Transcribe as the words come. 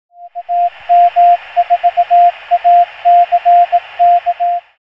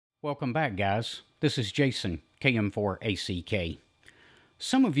Welcome back, guys. This is Jason, KM4ACK.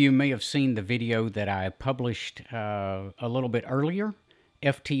 Some of you may have seen the video that I published a little bit earlier,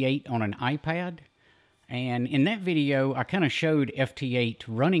 FT8 on an iPad. And in that video, I kind of showed FT8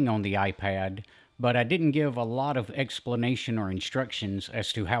 running on the iPad, but I didn't give a lot of explanation or instructions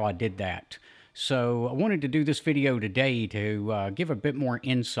as to how I did that. So I wanted to do this video today to give a bit more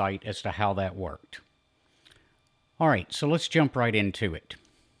insight as to how that worked. All right, so let's jump right into it.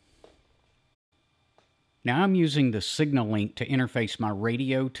 Now I'm using the signal link to interface my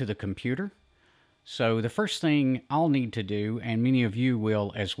radio to the computer. So the first thing I'll need to do, and many of you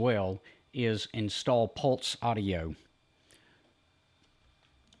will as well, is install pulseaudio.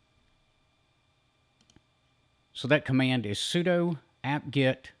 So that command is sudo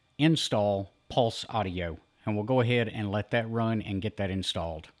apt-get install pulseaudio, and we'll go ahead and let that run and get that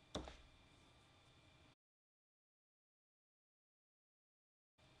installed.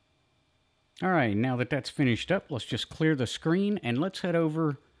 All right, now that that's finished up, let's just clear the screen and let's head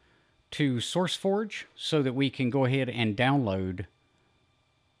over to SourceForge so that we can go ahead and download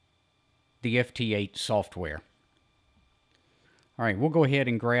the FT8 software. All right, we'll go ahead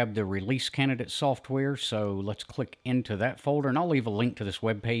and grab the release candidate software, so let's click into that folder, and I'll leave a link to this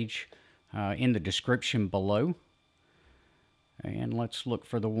web page in the description below. And let's look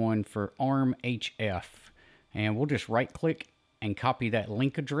for the one for ARM HF, and we'll just right-click and copy that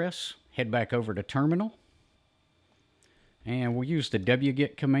link address. Head back over to terminal, and we'll use the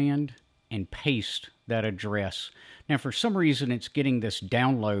wget command and paste that address. Now for some reason it's getting this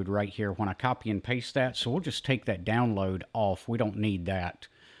download right here when I copy and paste that, so we'll just take that download off. We don't need that,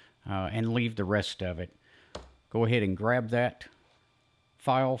 and leave the rest of it. Go ahead and grab that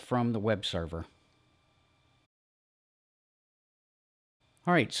file from the web server.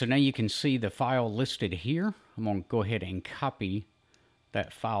 Alright, so now you can see the file listed here. I'm going to go ahead and copy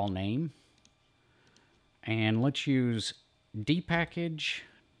that file name, and let's use dpkg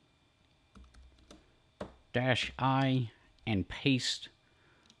 -i and paste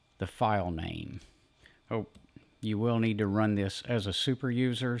the file name. Oh, you will need to run this as a super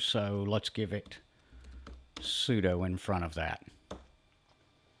user, so let's give it sudo in front of that.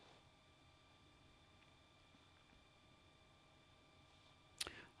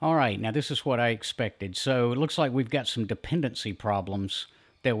 All right, now this is what I expected. So it looks like we've got some dependency problems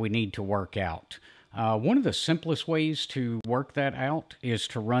that we need to work out. One of the simplest ways to work that out is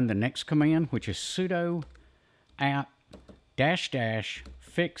to run the next command, which is sudo apt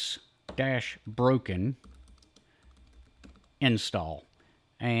 -fix-broken install.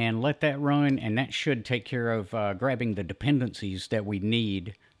 And let that run, and that should take care of grabbing the dependencies that we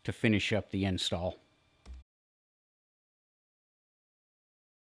need to finish up the install.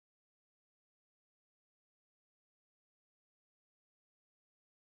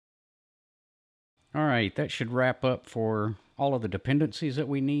 All right, that should wrap up for all of the dependencies that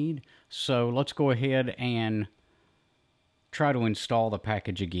we need. So let's go ahead and try to install the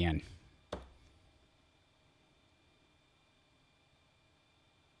package again.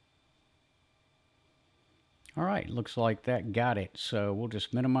 All right, looks like that got it. So we'll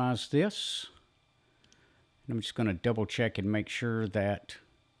just minimize this. And I'm just going to double check and make sure that,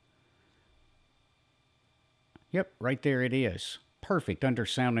 yep, right there it is. Perfect, under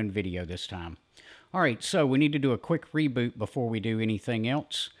sound and video this time. All right, so we need to do a quick reboot before we do anything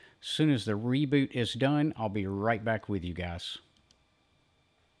else. As soon as the reboot is done, I'll be right back with you guys.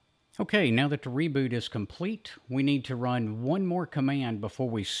 Okay, now that the reboot is complete, we need to run one more command before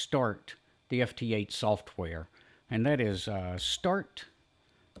we start the FT8 software. And that is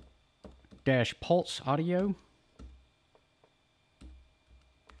start-pulseaudio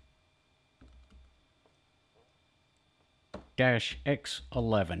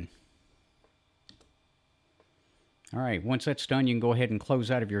 -x11. All right, once that's done, you can go ahead and close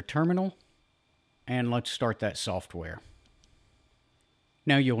out of your terminal, and let's start that software.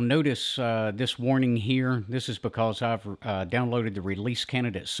 Now you'll notice this warning here. This is because I've downloaded the release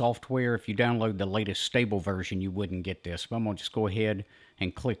candidate software. If you download the latest stable version, you wouldn't get this. But I'm going to just go ahead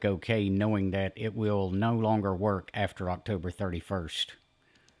and click OK, knowing that it will no longer work after October 31st.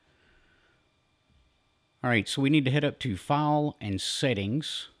 All right, so we need to head up to File and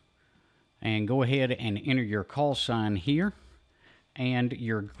Settings, and go ahead and enter your call sign here and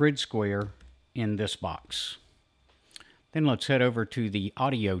your grid square in this box. Then let's head over to the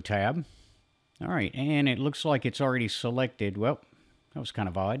Audio tab. All right, and it looks like it's already selected. Well, that was kind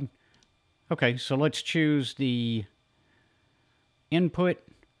of odd. Okay, so let's choose the input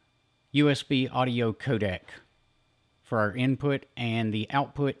USB audio codec for our input, and the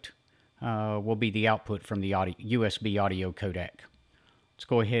output will be the output from the USB audio codec. Let's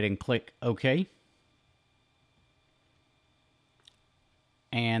go ahead and click OK.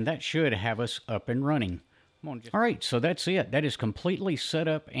 And that should have us up and running. All right, so that's it. That is completely set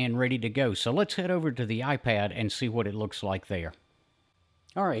up and ready to go. So let's head over to the iPad and see what it looks like there.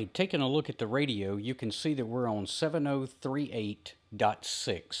 All right, taking a look at the radio, you can see that we're on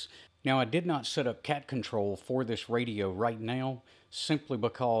 7038.6. Now, I did not set up cat control for this radio right now, simply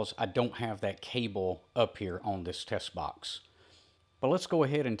because I don't have that cable up here on this test box. But let's go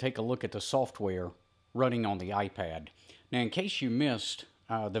ahead and take a look at the software running on the iPad. Now, in case you missed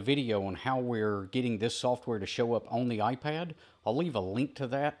the video on how we're getting this software to show up on the iPad, I'll leave a link to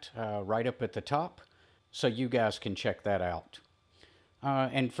that right up at the top so you guys can check that out.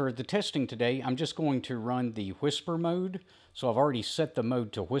 And for the testing today, I'm just going to run the whisper mode. So I've already set the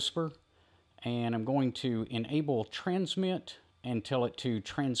mode to whisper, and I'm going to enable transmit and tell it to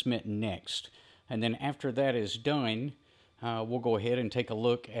transmit next. And then after that is done, we'll go ahead and take a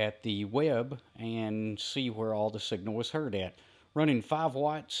look at the web and see where all the signal was heard at. Running 5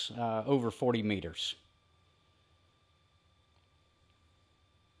 watts over 40 meters.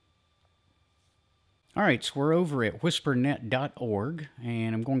 All right, so we're over at whispernet.org,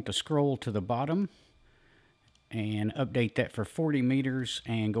 and I'm going to scroll to the bottom and update that for 40 meters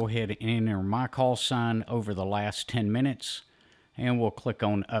and go ahead and enter my call sign over the last 10 minutes, and we'll click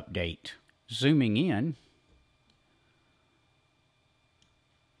on update. Zooming in,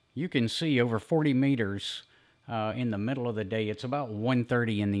 you can see over 40 meters in the middle of the day. It's about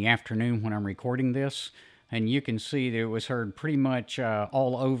 1:30 in the afternoon when I'm recording this, and you can see that it was heard pretty much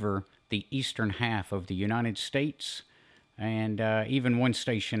all over the eastern half of the United States, and even one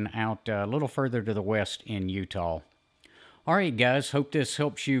station out a little further to the west in Utah. All right, guys, hope this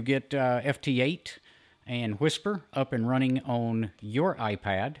helps you get FT8 and Whisper up and running on your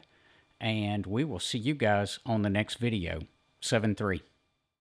iPad, and we will see you guys on the next video. 7-3.